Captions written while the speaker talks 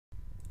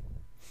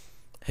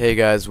Hey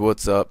guys,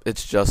 what's up?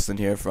 It's Justin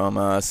here from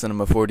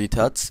Cinema 4D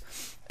Tuts,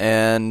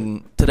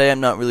 and today I'm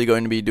not really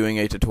going to be doing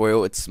a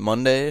tutorial. It's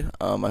Monday.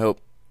 I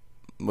hope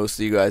most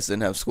of you guys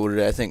didn't have school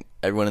today. I think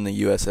everyone in the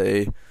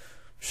USA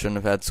shouldn't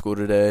have had school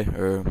today,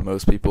 or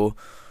most people.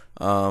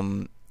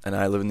 And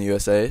I live in the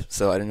USA,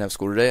 so I didn't have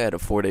school today. I had a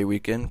 4-day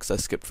weekend because I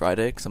skipped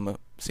Friday because I'm a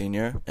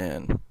senior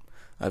and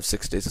I have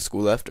 6 days of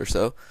school left or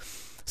so.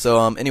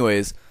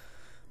 Anyways,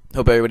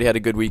 hope everybody had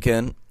a good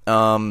weekend.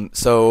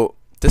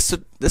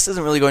 This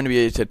isn't really going to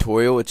be a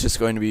tutorial. It's just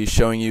going to be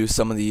showing you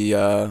some of the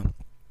I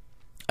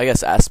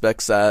guess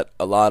aspects that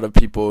a lot of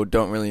people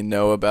don't really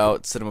know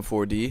about Cinema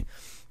 4D.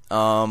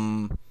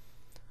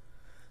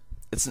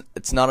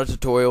 It's not a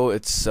tutorial.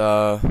 It's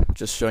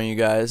just showing you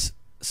guys.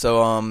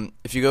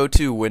 If you go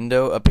to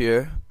Window up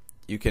here,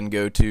 you can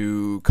go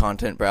to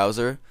Content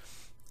Browser,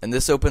 and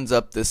this opens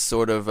up this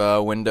sort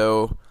of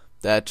window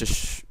that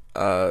just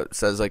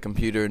says like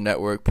computer,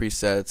 network,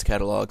 presets,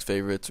 catalogs,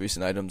 favorites,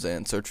 recent items,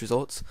 and search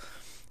results.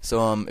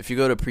 If you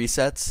go to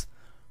presets,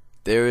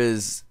 there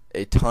is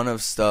a ton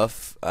of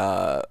stuff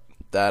that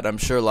I'm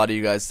sure a lot of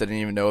you guys didn't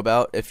even know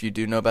about. If you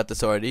do know about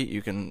this already,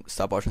 you can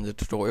stop watching the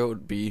tutorial. It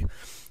would be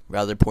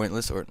rather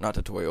pointless, or not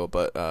tutorial,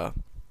 but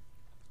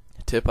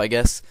tip, I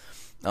guess.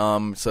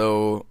 Yeah,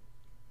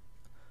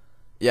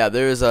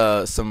 there's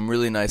some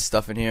really nice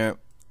stuff in here.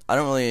 I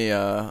don't really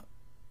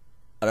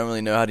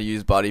know how to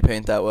use body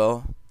paint that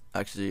well.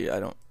 Actually, I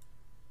don't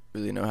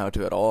really know how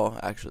to at all,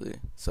 actually.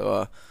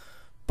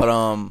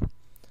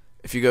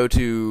 If you go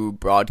to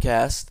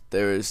broadcast,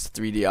 there's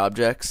 3D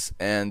objects,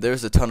 and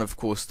there's a ton of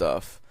cool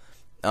stuff.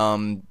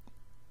 You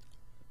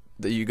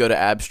go to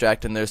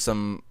abstract, and there's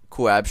some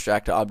cool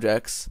abstract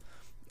objects.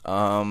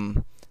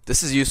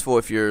 This is useful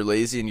if you're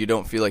lazy and you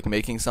don't feel like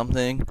making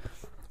something,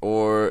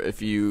 or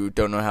if you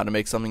don't know how to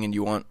make something and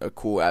you want a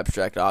cool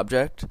abstract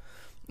object.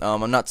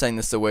 I'm not saying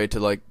this is a way to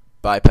like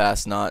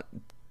bypass not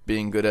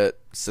being good at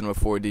Cinema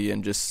 4D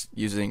and just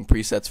using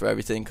presets for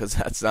everything, because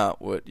that's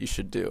not what you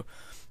should do.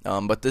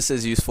 But this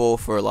is useful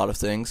for a lot of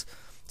things.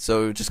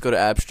 So just go to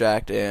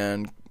abstract,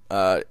 and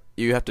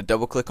you have to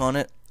double click on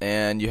it,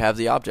 and you have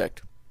the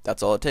object.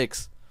 That's all it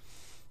takes.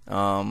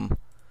 Then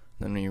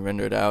when you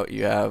render it out,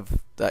 you have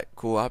that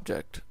cool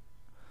object.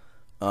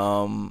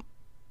 Yeah,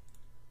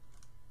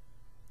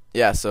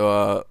 let's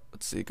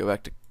see, go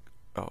back to,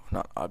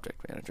 not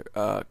object manager,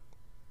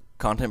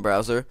 content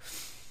browser,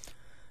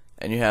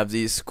 and you have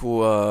these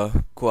cool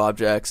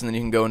objects, and then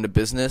you can go into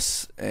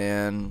business,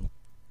 and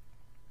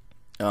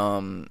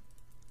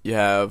you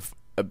have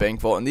a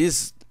bank vault, and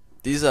these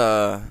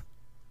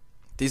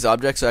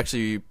objects are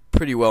actually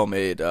pretty well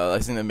made. I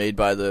think they're made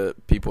by the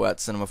people at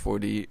Cinema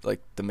 4D,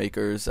 like the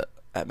makers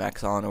at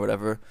Maxon or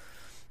whatever.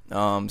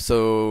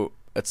 So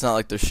it's not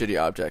like they're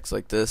shitty objects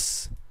like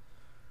this.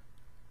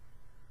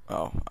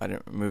 Oh, I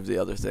didn't remove the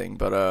other thing,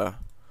 but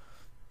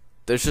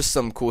there's just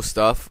some cool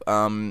stuff.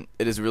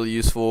 It is really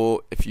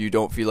useful if you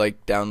don't feel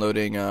like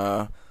downloading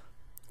or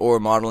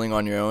modeling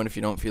on your own. If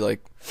you don't feel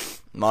like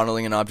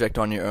modeling an object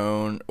on your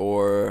own,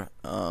 or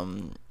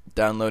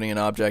downloading an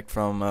object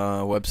from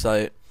a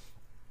website,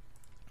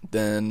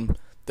 then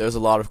there's a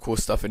lot of cool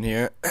stuff in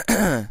here.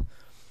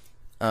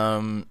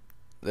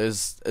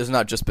 There's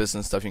not just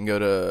business stuff. You can go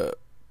to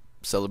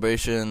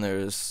celebration.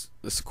 There's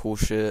this cool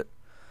shit.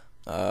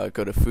 Go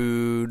to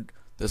food.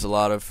 There's a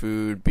lot of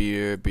food,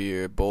 beer,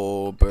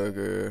 bowl,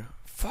 burger.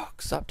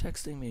 Fuck, stop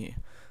texting me.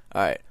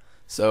 Alright,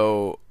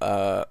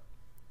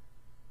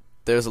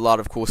 there's a lot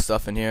of cool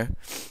stuff in here.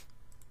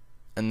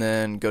 And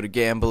then go to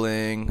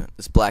gambling.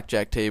 This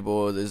blackjack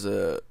table. There's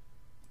a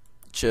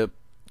chip,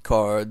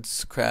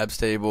 cards, craps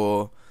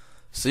table.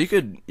 So you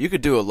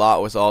could do a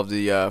lot with all of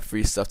the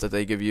free stuff that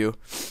they give you.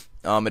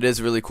 It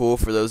is really cool.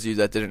 For those of you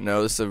that didn't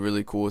know, this is a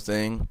really cool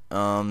thing.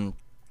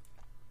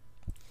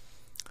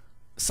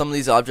 Some of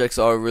these objects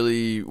are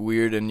really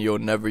weird and you'll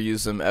never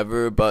use them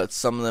ever, but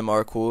some of them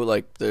are cool.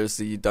 Like there's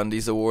the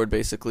Dundies Award,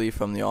 basically,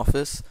 from The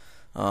Office,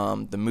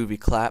 the movie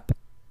clap,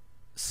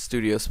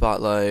 studio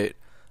spotlight,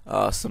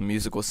 some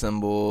musical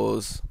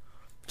symbols,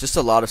 just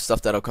a lot of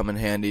stuff that'll come in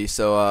handy.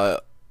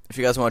 So if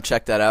you guys want to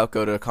check that out,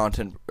 go to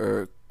content,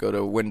 or go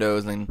to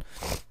Windows and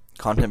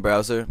Content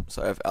Browser.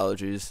 Sorry, I have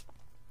allergies,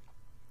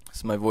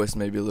 so my voice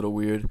may be a little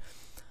weird.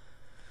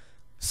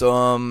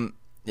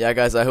 Yeah,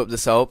 guys, I hope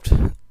this helped.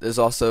 There's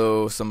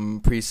also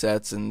some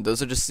presets, and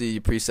those are just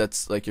the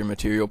presets, like your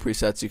material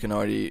presets. You can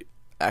already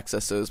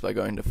access those by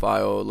going to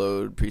File,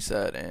 Load,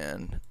 Preset,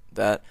 and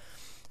that.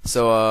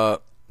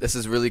 This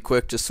is really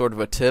quick, just sort of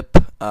a tip.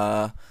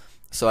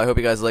 So I hope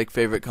you guys like,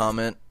 favorite,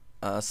 comment,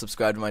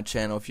 subscribe to my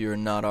channel if you're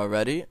not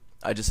already.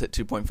 I just hit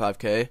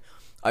 2.5K.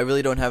 I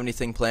really don't have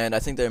anything planned. I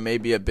think there may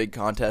be a big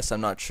contest.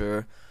 I'm not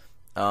sure.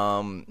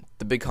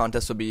 The big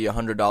contest will be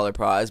 $100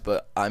 prize,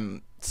 but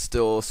I'm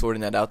still sorting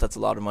that out. That's a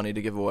lot of money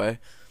to give away.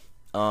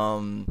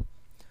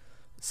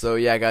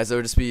 Yeah, guys, there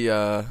would just be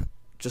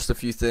just a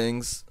few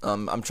things.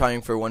 I'm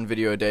trying for 1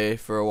 video a day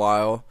for a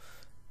while,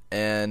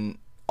 and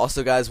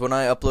also, guys, when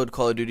I upload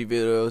Call of Duty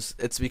videos,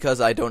 it's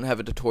because I don't have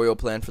a tutorial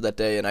plan for that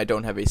day, and I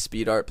don't have a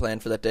speed art plan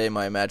for that day.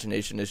 My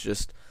imagination is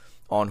just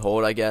on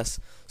hold, I guess.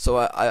 So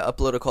I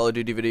upload a Call of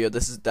Duty video.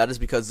 That is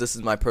because this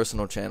is my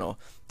personal channel.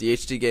 The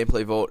HD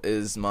Gameplay Vault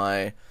is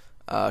my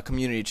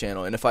community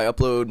channel, and if I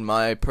upload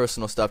my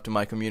personal stuff to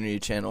my community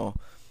channel,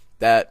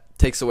 that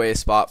takes away a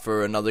spot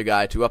for another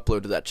guy to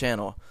upload to that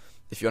channel,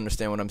 if you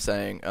understand what I'm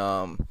saying.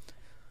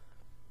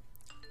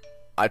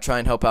 I try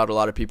and help out a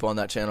lot of people on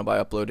that channel by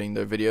uploading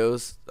their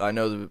videos. I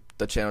know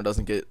the channel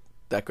doesn't get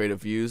that great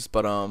of views,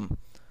 but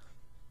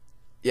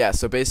yeah,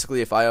 so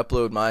basically if I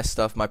upload my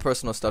stuff, my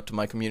personal stuff, to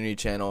my community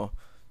channel,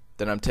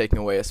 then I'm taking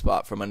away a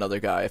spot from another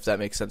guy, if that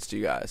makes sense to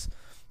you guys.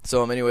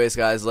 So anyways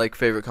guys, like,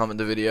 favorite, comment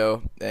the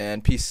video,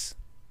 and peace.